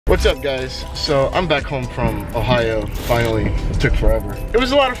What's up, guys? So I'm back home from Ohio, finally. It took forever. It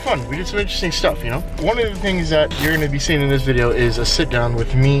was a lot of fun. We did some interesting stuff, you know? One of the things that you're gonna be seeing in this video is a sit down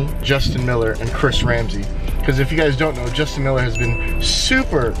with me, Justin Miller, and Chris Ramsey. Because if you guys don't know, Justin Miller has been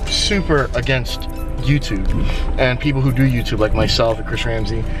super against YouTube and people who do YouTube like myself and Chris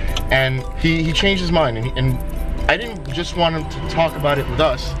Ramsey. And he changed his mind, and I didn't just want him to talk about it with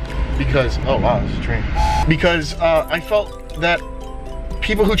us because, oh wow, there's a train. Because I felt that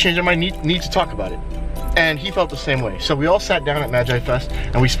people who change their mind need to talk about it. And he felt the same way. So we all sat down at Magi Fest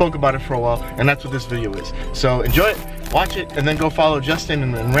and we spoke about it for a while, and that's what this video is. So enjoy it, watch it, and then go follow Justin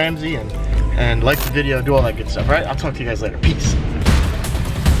and Ramsey and like the video, do all that good stuff, right? I'll talk to you guys later. Peace.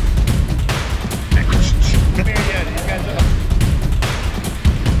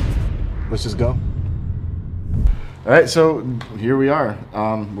 Let's just go. All right, so here we are.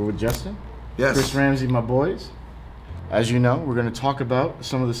 We're with Justin. Yes. Chris Ramsey, my boys. As you know, we're going to talk about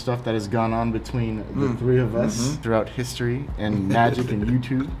some of the stuff that has gone on between the three of us throughout history and magic and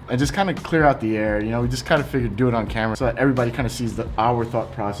YouTube, and just kind of clear out the air. You know, we just kind of figured do it on camera so that everybody kind of sees our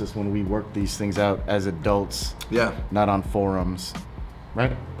thought process when we work these things out as adults. Yeah. Not on forums,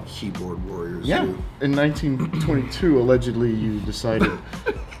 right? Keyboard warriors. Yeah. You. In 1922, allegedly, you decided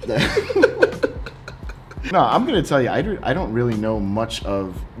that. No, I'm gonna tell you, I don't really know much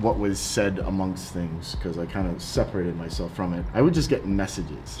of what was said amongst things because I kind of separated myself from it. I would just get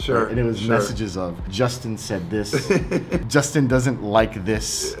messages. Sure. Right? And it was messages of, Justin said this, Justin doesn't like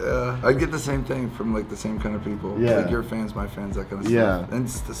this. Yeah, I get the same thing from like the same kind of people. Yeah. Like your fans, my fans, that kind of Yeah. stuff. And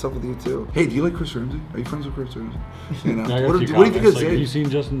it's the stuff with you too. Hey, do you like Chris Ramsey? Are you friends with Chris Ramsey? You know? Yeah, what do you think of Xavier? Have you seen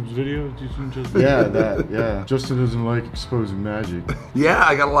Justin's video? Have you seen Justin's Yeah, that, yeah. Justin doesn't like exposing magic. Yeah,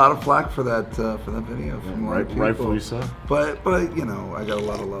 I got a lot of flack for that video from a lot of people. Rightfully so. But you know, I got a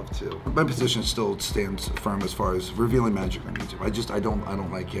lot of love too. My position still stands firm as far as revealing magic on YouTube. I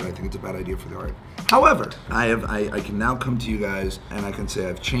don't like it. I think it's a bad idea for the art. However, I can now come to you guys and I can say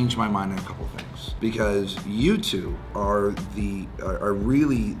I've changed my mind on a couple things, because you two are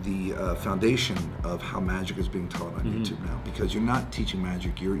really the foundation of how magic is being taught on YouTube now. Because you're not teaching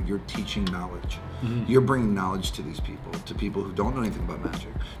magic, you're teaching knowledge. You're bringing knowledge to these people, to people who don't know anything about magic,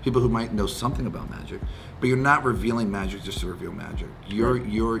 people who might know something about magic, but you're not revealing magic just to reveal magic.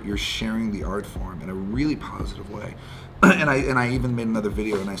 You're sharing the art form in a really positive way. And I even made another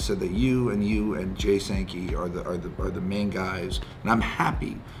video and I said that you and 𝐗𝐀𝐕𝐈𝐒𝐄 are the main guys, and I'm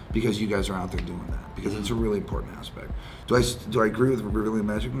happy because you guys are out there doing that, because it's a really important aspect. Do I agree with revealing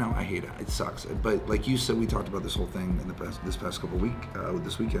magic? No, I hate it. It sucks. But like you said, we talked about this whole thing in this past couple of weeks,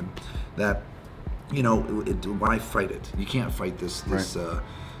 this weekend, that, you know, why fight it? You can't fight this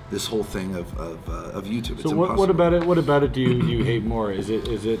whole thing of YouTube. It's so what about it do you hate more? Is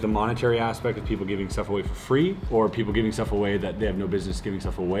it the monetary aspect of people giving stuff away for free, or people giving stuff away that they have no business giving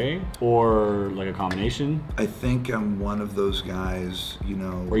stuff away, or like a combination? I think I'm one of those guys, you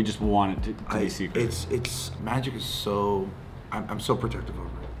know. Or you just want it to be secret? It's magic is so, I'm so protective over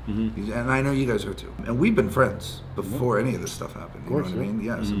it. And I know you guys are too. And we've been friends before any of this stuff happened. You know what I mean?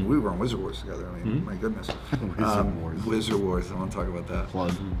 Yes. And we were on Wizard Wars together. I mean, my goodness. Wizard Wars. I want to talk about that.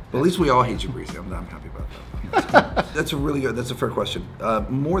 But at least we all hate you, Breezy. I'm happy about that. That's a really good. That's a fair question.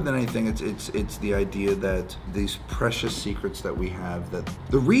 More than anything, it's the idea that these precious secrets that we have. That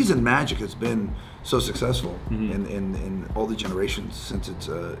the reason magic has been so successful in all the generations since its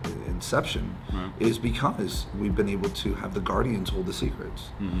inception is because we've been able to have the guardians hold the secrets.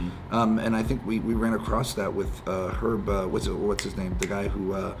 And I think we ran across that with what's his name, the guy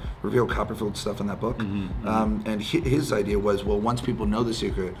who revealed Copperfield stuff in that book. And his idea was, well, once people know the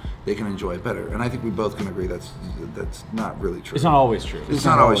secret, they can enjoy it better. And I think we both can agree that's not really true. It's not always true. It's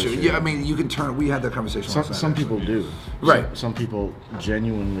not always true. Yeah, I mean, you can turn. We had that conversation. Some people do. Right. Some people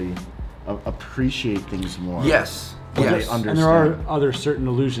genuinely appreciate things more. Yes. Yes. And there are other certain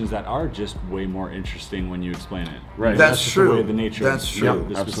illusions that are just way more interesting when you explain it. Right. That's true. The way the nature That's true. of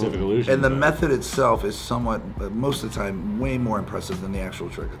the specific illusion. And the method itself is somewhat, most of the time, way more impressive than the actual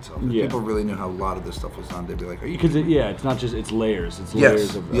trick itself. If people really knew how a lot of this stuff was done, they'd be like, are you kidding me? It's not just, it's layers. It's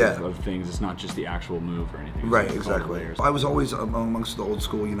layers of things. It's not just the actual move or anything. Right, exactly. I was always amongst the old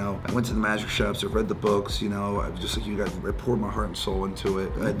school, you know. I went to the magic shops, I read the books, you know. I just like you guys, I poured my heart and soul into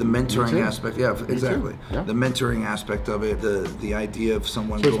it. The mentoring aspect, exactly. Yeah. The mentoring aspect of it, the idea of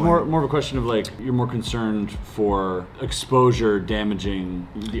someone. So it's more of a question of like you're more concerned for exposure damaging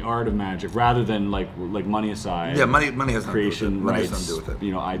the art of magic rather than like money aside. Yeah, money has creation nothing rights, to do with it.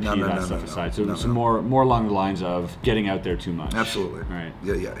 You know, IP stuff aside. So more along the lines of getting out there too much. Absolutely. Right.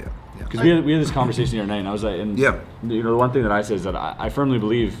 Yeah. Because we had this conversation the other night, and I was like, you know, the one thing that I say is that I firmly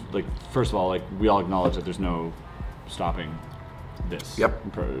believe, like, first of all, like we all acknowledge that there's no stopping this. Yep.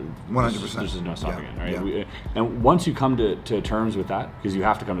 100%. There's no stopping it, right? Yeah. And once you come to terms with that, because you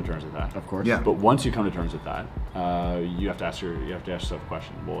have to come to terms with that, Of course. Yeah. But once you come to terms with that, you have to ask yourself a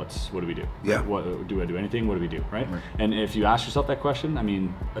question. Well, what do we do? Yeah. What do I do anything? What do we do? Right? And if you ask yourself that question, I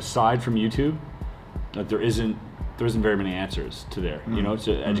mean, aside from YouTube, there isn't very many answers to there. You know, it's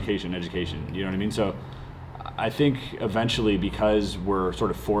education. You know what I mean? So I think eventually, because we're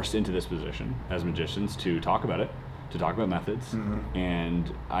sort of forced into this position as magicians to talk about it, to talk about methods, and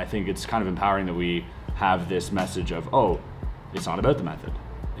I think it's kind of empowering that we have this message of, oh, it's not about the method.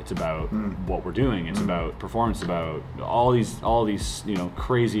 It's about what we're doing. It's about performance. About all these you know,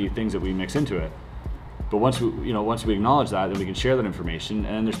 crazy things that we mix into it. But once we acknowledge that, then we can share that information.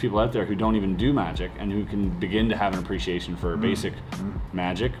 And there's people out there who don't even do magic and who can begin to have an appreciation for basic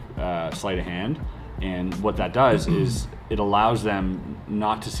magic, sleight of hand. And what that does is it allows them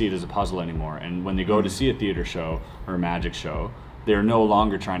not to see it as a puzzle anymore. And when they go to see a theater show or a magic show, they're no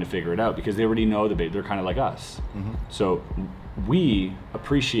longer trying to figure it out because they already know they're kind of like us. So we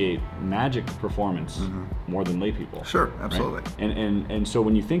appreciate magic performance more than lay people. Sure, absolutely. Right? And so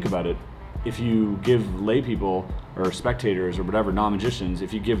when you think about it, if you give lay people or spectators or whatever, non-magicians,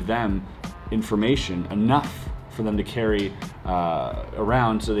 if you give them information enough for them to carry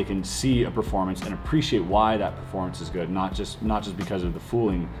around so they can see a performance and appreciate why that performance is good, not just because of the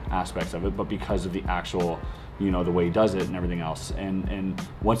fooling aspects of it, but because of the actual, you know, the way he does it and everything else. And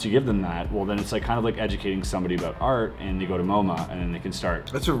once you give them that, well, then it's like kind of like educating somebody about art, and they go to MoMA and then they can start.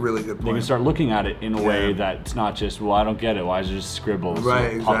 That's a really good point. They can start looking at it in a way that it's not just, well, I don't get it. Why is it just scribbles?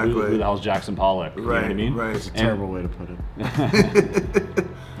 Right, exactly. Who the hell's Jackson Pollock? You know what I mean? Right. It's a terrible way to put it.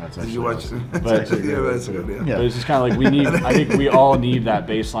 That's Did you watch it? But, that's good. Yeah. But it's just kind of like I think we all need that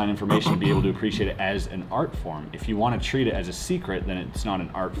baseline information to be able to appreciate it as an art form. If you want to treat it as a secret, then it's not an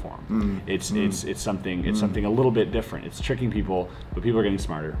art form. It's something a little bit different. It's tricking people, but people are getting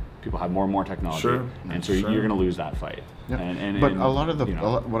smarter. People have more and more technology, and so you're going to lose that fight. Yeah. But a lot of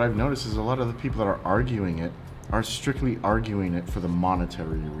what I've noticed is a lot of the people that are arguing it are strictly arguing it for the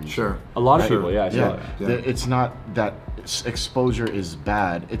monetary reason. Sure. A lot of people, yeah. It's not that exposure is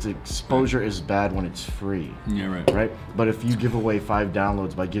bad. It's exposure is bad when it's free. Yeah, right. Right? But if you give away 5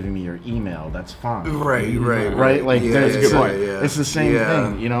 downloads by giving me your email, that's fine. Right. Like, that's it's, a good point. Yeah. It's the same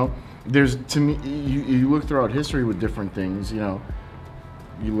thing, you know? There's, to me, you look throughout history with different things, you know?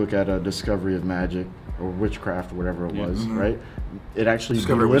 You look at a discovery of magic or witchcraft or whatever it was, right? It actually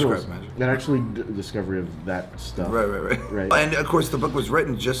discovery of witchcraft magic. It actually discovery of that stuff. Right. And of course, the book was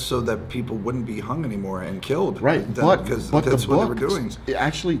written just so that people wouldn't be hung anymore and killed. Right. Because that's what they were doing. It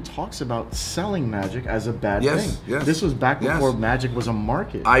actually talks about selling magic as a bad thing. Yes. This was back before magic was a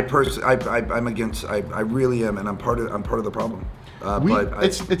market. I'm against. I really am, and I'm part of the problem. I'm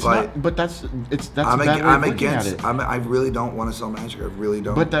against. I really don't want to sell magic. I really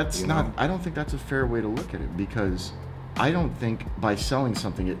don't. But that's not. I don't think that's a fair way to look at it, because I don't think by selling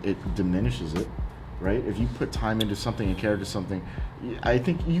something it diminishes it, right? If you put time into something and care to something, I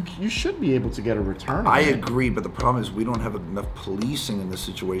think you should be able to get a return. I agree, but the problem is we don't have enough policing in this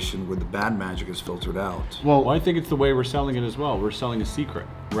situation where the bad magic is filtered out. Well, I think it's the way we're selling it as well. We're selling a secret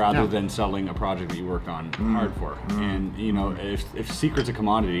rather than selling a project that you worked on hard for. And you know, if secret's a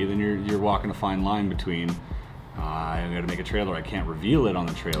commodity, then you're walking a fine line between I'm going to make a trailer, I can't reveal it on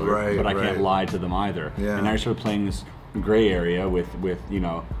the trailer, but I can't lie to them either. And now you're sort of playing this gray area with you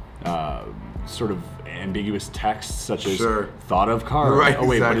know, sort of ambiguous texts such as thought of card. Oh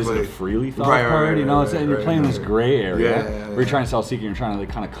wait, but is it a freely thought of card? You know, and you're playing this gray area where you're trying to sell secret, and you're trying to like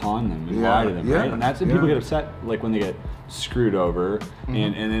kind of con them and lie to them, right? And that's when people get upset, like when they get screwed over,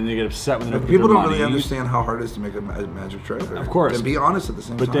 and then they get upset when they don't. People don't really understand how hard it is to make a magic trailer. Of course, and be honest at the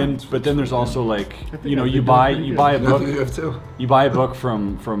same time. But then there's also like, you know, you buy a book. You buy a book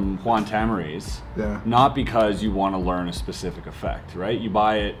from 𝗦𝗧𝗨𝗙𝗙, not because you want to learn a specific effect, right? You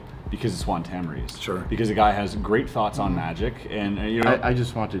buy it because it's 𝗦𝗧𝗨𝗙𝗙. Because a guy has great thoughts on magic, and you know. I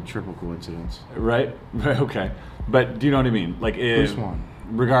just wanted triple coincidence. Right. Okay. But do you know what I mean? Like, first one.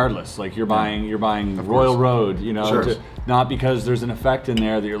 Regardless, like you're buying Royal Road, you know, not because there's an effect in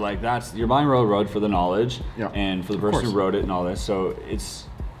there that you're like, you're buying Royal Road for the knowledge and for the person who wrote it and all this. So it's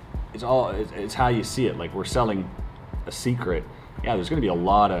how you see it. Like, we're selling a secret. Yeah, there's going to be a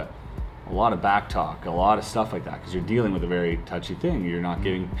lot of back talk, a lot of stuff like that, because you're dealing with a very touchy thing. You're not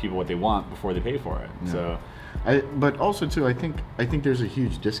giving people what they want before they pay for it. So. But also too, I think there's a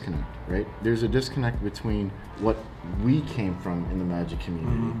huge disconnect, right? There's a disconnect between what we came from in the magic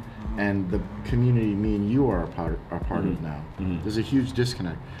community and the community me and you are a part of now. There's a huge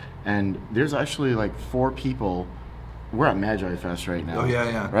disconnect, and there's actually like 4 people. We're at Magi Fest right now. Oh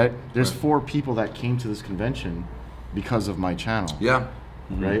yeah. Right? There's 4 people that came to this convention because of my channel. Yeah.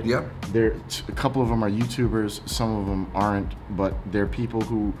 Right? Yep. A couple of them are YouTubers, some of them aren't, but they're people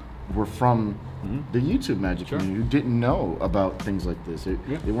who were from the YouTube magic community who didn't know about things like this.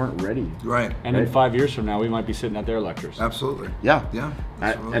 They weren't ready. Right. And in 5 years from now, we might be sitting at their lectures. Absolutely. Yeah. Yeah.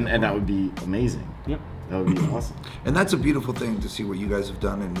 And that would be amazing. Yep. That would be awesome. And that's a beautiful thing to see what you guys have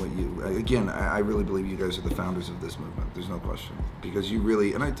done and what you, again, I really believe you guys are the founders of this movement. There's no question. Because you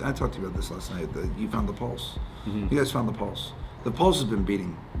really, and I talked to you about this last night, that you found the pulse. You guys found the pulse. The pulse has been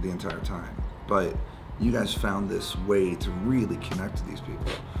beating the entire time, but you guys found this way to really connect to these people.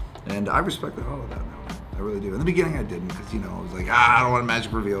 And I respect the hell out of that now. I really do. In the beginning I didn't, because, you know, I was like, I don't want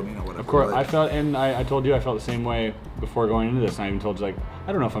magic revealed, you know, whatever. Of course, I felt, and I told you I felt the same way before going into this, and I even told you, like,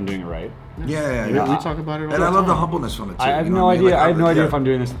 I don't know if I'm doing it right. Yeah. We talk about it all the And I time. love the humbleness from it too. I have you know no what mean? idea. Like, I have no idea if I'm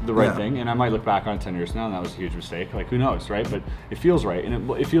doing this the right Yeah. thing, and I might look back on it 10 years from now, and that was a huge mistake. Like, who knows, right? But it feels right, and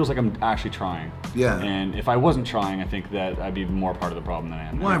it feels like I'm actually trying. Yeah. And if I wasn't trying, I think that I'd be more part of the problem than I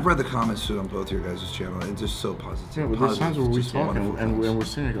am now. Well, I've read the comments too on both your guys' channel. It's just so positive. Yeah, but there's times where we Just talk wonderful and things. we're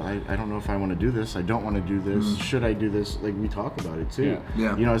sitting there, I don't know if I want to do this. I don't want to do this. Should I do this? Like, we talk about it too.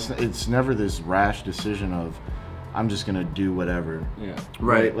 Yeah. You know, it's never this rash decision of, I'm just gonna do whatever. Yeah.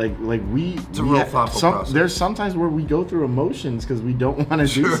 Right. Like It's a real thoughtful process. There's sometimes where we go through emotions because we don't want to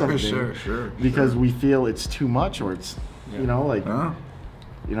do something. Sure. Because we feel it's too much, or it's, you know, like,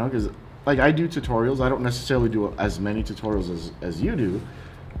 you know, because like I do tutorials. I don't necessarily do as many tutorials as you do,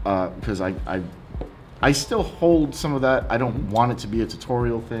 because I still hold some of that. I don't want it to be a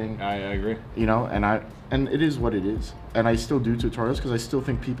tutorial thing. I agree. You know, and it is what it is. And I still do tutorials because I still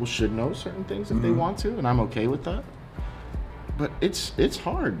think people should know certain things if they want to, and I'm okay with that. But it's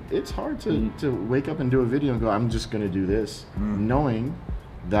hard. It's hard to wake up and do a video and go, I'm just gonna do this, knowing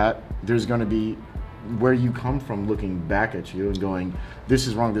that there's gonna be where you come from looking back at you and going, this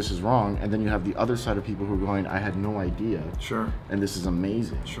is wrong, and then you have the other side of people who are going, I had no idea. Sure. And this is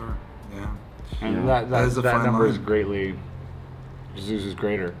amazing. Sure. Yeah. And You know, that is a that fine number is line. greatly, Jesus is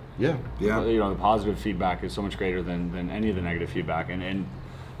greater. Yeah. Yeah. You know, the positive feedback is so much greater than any of the negative feedback, and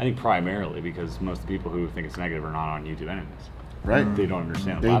I think primarily because most of the people who think it's negative are not on YouTube anyways. Right. They don't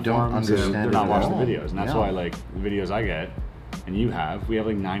understand the They don't platforms, understand they're it not at watching all. the videos, and that's Yeah. why, like, the videos I get and you have, we have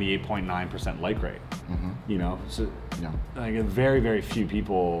like 98.9% like rate. You know, so like very, very few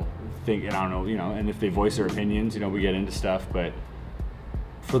people think, and I don't know, you know, and if they voice their opinions, you know, we get into stuff, but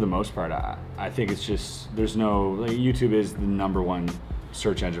for the most part, I think it's just, there's no, like, YouTube is the #1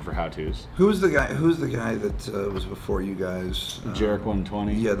 search engine for how-tos. Who's the guy that was before you guys?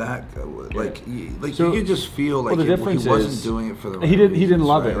 𝗏𝗏𝗢𝗏. Yeah, that So- you could just feel like well, the he difference wasn't is doing it for the right he didn't reasons,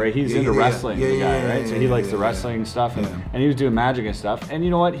 love right? it, right? He's into wrestling, the guy, right? So he likes the wrestling stuff, and he was doing magic and stuff. And you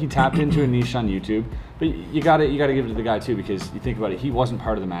know what? He tapped into a niche on YouTube. But you gotta give it to the guy too, because you think about it, he wasn't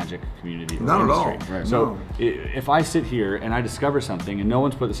part of the magic community. Or Not at all. industry. Right. So No. if I sit here and I discover something and no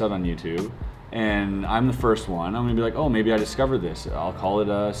one's put this out on YouTube, and I'm the first one, I'm gonna be like, oh, maybe I discovered this. I'll call it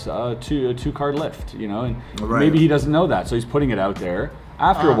a two-card lift, you know, and maybe he doesn't know that, so he's putting it out there.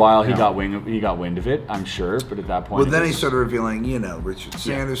 After a while, he got wind of it, I'm sure. But at that point, well, then he started revealing, you know, Richard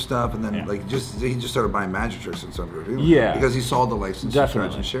Sanders stuff, and then he just started buying magic tricks and started revealing. Yeah. Because he saw the license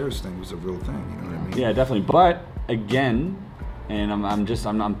Definitely. and shares thing was a real thing. You know what I mean? Yeah, definitely. But again, and I'm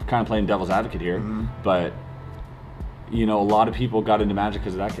kind of playing devil's advocate here, but you know, a lot of people got into magic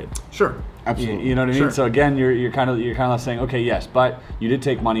because of that kid. Sure. Absolutely. You know what I mean? Sure. So again, you're kind of saying, okay, yes, but you did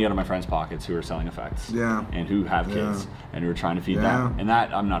take money out of my friends' pockets who are selling effects, Yeah. and who have kids, and who are trying to feed Yeah. them, and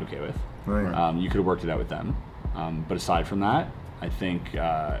that I'm not okay with. Right. You could have worked it out with them, but aside from that, I think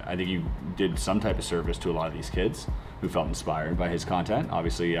you did some type of service to a lot of these kids who felt inspired by his content.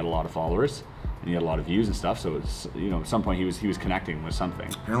 Obviously, he had a lot of followers and he had a lot of views and stuff. So it's, you know, at some point he was connecting with something.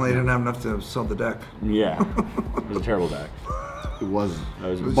 Apparently, he didn't have enough to sell the deck. Yeah, it was a terrible deck. It was. It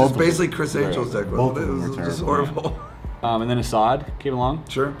was just basically Chris Angel's deck. Both Wasn't of it? them It were was just terrible. horrible. And then 𝗏𝗏𝗢𝗏 came along.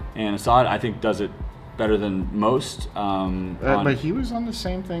 Sure. And 𝗏𝗏𝗢𝗏, I think, does it better than most. But he was on the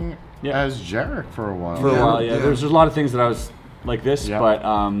same thing as Jarek for a while. For a while, yeah. There's a lot of things that I was like this, but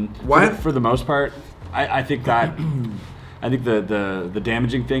for the most part, I think that I think the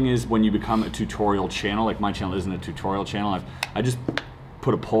damaging thing is when you become a tutorial channel. Like, my channel isn't a tutorial channel. I just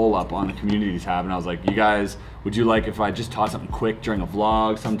put a poll up on the community tab, and I was like, you guys, would you like if I just taught something quick during a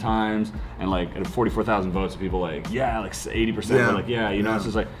vlog sometimes? And like, at 44,000 votes, people like, yeah, like 80% were like, yeah, you know. It's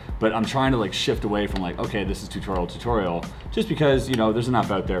just like, but I'm trying to like shift away from like, okay, this is tutorial, just because, you know, there's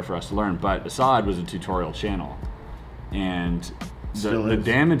enough out there for us to learn. But 𝗏𝗏𝗏𝗏 was a tutorial channel, and the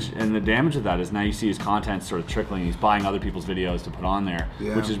damage of that is now you see his content sort of trickling. He's buying other people's videos to put on there,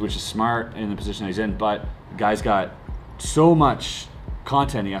 which is smart in the position he's in. But the guy's got so much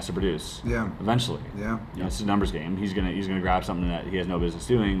content he has to produce. Yeah. Eventually. Yeah. You know, it's a numbers game. He's gonna grab something that he has no business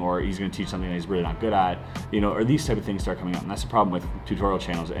doing, or he's gonna teach something that he's really not good at. You know, or these type of things start coming up, and that's the problem with tutorial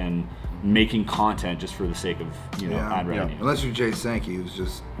channels and making content just for the sake of ad revenue. Unless you're 𝐗𝐀𝐕𝐈𝐒𝐄, who's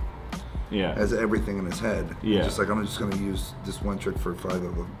just has everything in his head. Yeah. Just like, I'm just going to use this one trick for 5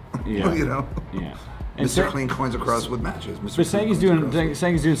 of them. Yeah. You know. Yeah. And Mr. Clean coins across with matches. But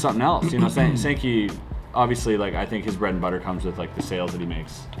𝐗𝐀𝐕𝐈𝐒𝐄's doing something else. You know, 𝐗𝐀𝐈𝐒𝐄 obviously, like, I think his bread and butter comes with like the sales that he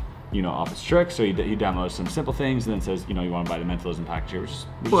makes, you know, off his tricks. So he downloads some simple things and then says, you know, you want to buy the mentalism package here, which is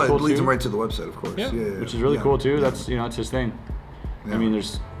cool it leads too. him right to the website, of course. Yeah, which is really cool too. That's, you know, it's his thing. I mean,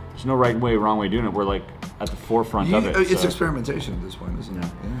 there's no right way, wrong way of doing it. We're like at the forefront of it. It's experimentation at this point, isn't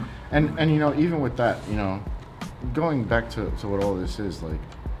it? Yeah. And you know, even with that, you know, going back to what all this is, like,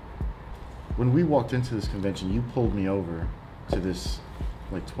 when we walked into this convention, you pulled me over to this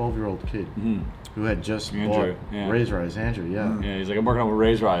like 12-year-old kid who had just bought 𝗲𝗏𝗟𝗏, Andrew. Yeah, he's like, I'm working on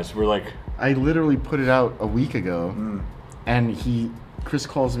𝗲𝗏𝗏𝗏. We're like, I literally put it out a week ago, and Chris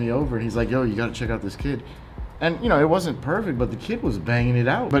calls me over and he's like, yo, you got to check out this kid. And you know, it wasn't perfect, but the kid was banging it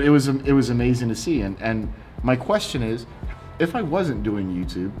out. But it was amazing to see. And my question is, if I wasn't doing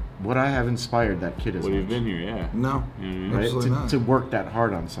YouTube, would I have inspired that kid as much? Would have been here? Yeah. No, absolutely not. To work that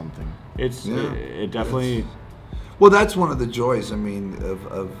hard on something. It definitely. Well, that's one of the joys. I mean,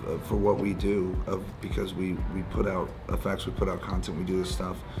 of for what we do, because we put out effects, we put out content, we do this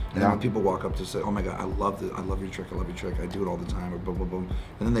stuff, and then when people walk up to say, "Oh my God, I love your trick, I love your trick, I do it all the time," or boom, boom, boom,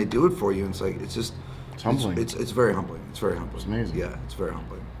 and then they do it for you, and it's like it's humbling. It's very humbling. It's very humbling. It's amazing. Yeah, it's very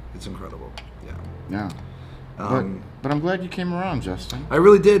humbling. It's incredible. Yeah. Yeah. But I'm glad you came around, Justin. I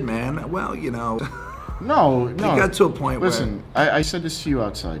really did, man. Well, you know. No. It got to a point where. Listen, I said this to you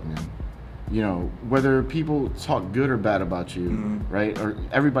outside, man. You know, whether people talk good or bad about you, right? Or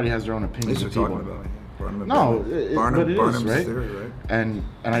everybody has their own opinions of people. Talking about it. No, but it is, right? Theory, right? And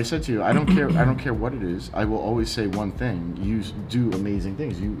I said to you, I don't care. I don't care what it is. I will always say one thing: you do amazing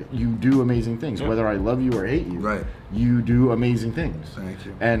things. You do amazing things. Yep. Whether I love you or hate you, right? You do amazing things. Thank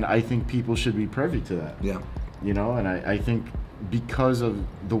you. And I think people should be privy to that. Yeah. You know, and I think because of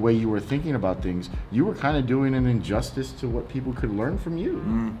the way you were thinking about things, you were kind of doing an injustice to what people could learn from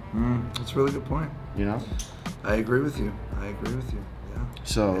you. That's a really good point. You know, I agree with you. Yeah.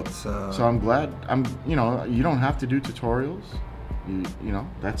 So I'm glad. You know, you don't have to do tutorials. You know,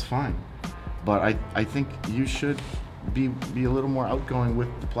 that's fine. But I think you should be a little more outgoing with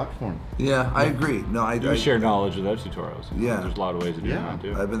the platform. Yeah, I agree. No, I share knowledge without tutorials. Yeah, there's a lot of ways to do that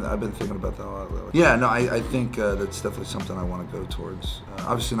too. I've been thinking about that a lot lately. Yeah, no, I think that's definitely something I want to go towards.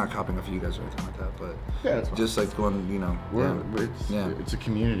 Obviously, not copying off of you guys or anything like that, but just like going, you know, it's a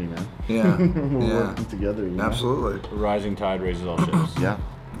community, man. Yeah, we're working together. You know? Absolutely. The rising tide raises all ships. Yeah,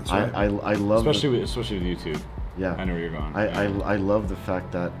 that's right. I love especially with YouTube. Yeah, I know where you're going. I love the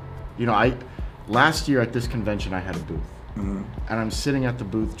fact that, you know, last year at this convention I had a booth, and I'm sitting at the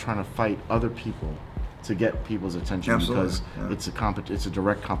booth trying to fight other people to get people's attention because it's a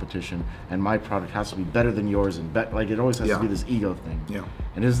direct competition, and my product has to be better than yours, and like it always has to be this ego thing. Yeah.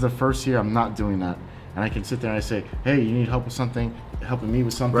 And this is the first year I'm not doing that, and I can sit there and I say, hey, you need help with something, helping me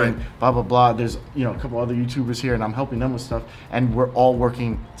with something, blah blah blah. There's, you know, a couple other YouTubers here, and I'm helping them with stuff, and we're all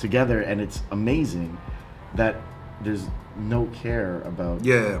working together, and it's amazing that there's no care about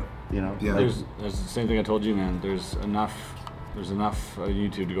you know, there's the same thing I told you, man. There's enough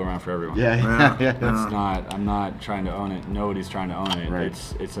YouTube to go around for everyone. It's not. I'm not trying to own it. Nobody's trying to own it. Right.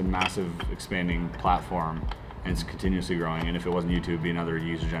 It's a massive expanding platform, and it's continuously growing. And if it wasn't YouTube, it'd be another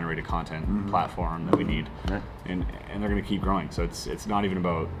user-generated content platform that we need. Right. And they're going to keep growing. So it's not even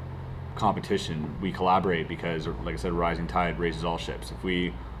about competition. We collaborate because, like I said, rising tide raises all ships. If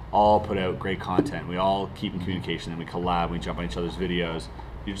we all put out great content, we all keep in communication, and we collab, we jump on each other's videos,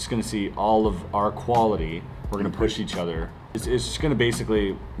 you're just going to see all of our quality. We're going to push each other. It's just going to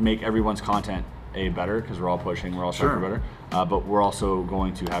basically make everyone's content better because we're all pushing, we're all trying for better. But we're also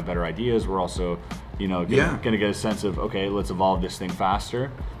going to have better ideas. We're also, you know, going to get a sense of, okay, let's evolve this thing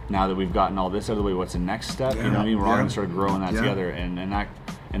faster. Now that we've gotten all this out of the way, what's the next step? You know what I mean? We're all going to start growing that together, and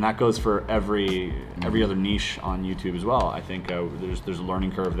that goes for every other niche on YouTube as well. I think there's a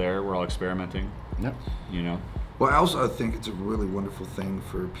learning curve there. We're all experimenting. Yep. You know. Well, I also think it's a really wonderful thing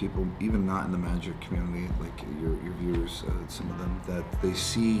for people, even not in the magic community, like your viewers, some of them, that they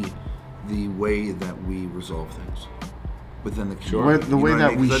see the way that we resolve things within the community. The way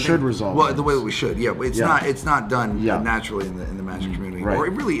that we should resolve. Well, the way that we should. Yeah, it's not done naturally in the magic community, or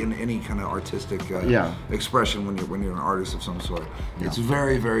really in any kind of artistic expression when you're an artist of some sort. It's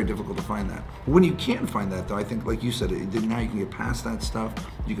very, very difficult to find that. When you can find that, though, I think, like you said, now you can get past that stuff.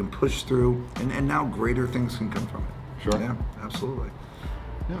 You can push through, and now greater things can come from it. Sure. Yeah, absolutely.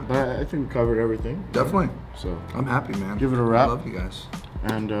 Yeah, but I think we covered everything. Definitely. So I'm happy, man. give it a wrap. I love you guys.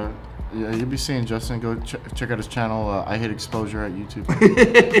 And yeah, you'll be seeing Justin. Go check out his channel, 𝐻𝐻𝐸𝐿 at YouTube.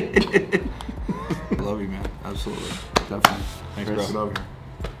 I love you, man. Absolutely. Definitely. Thanks, Chris. bro. Get over here.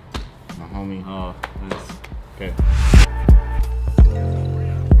 My homie. Oh, nice. Okay.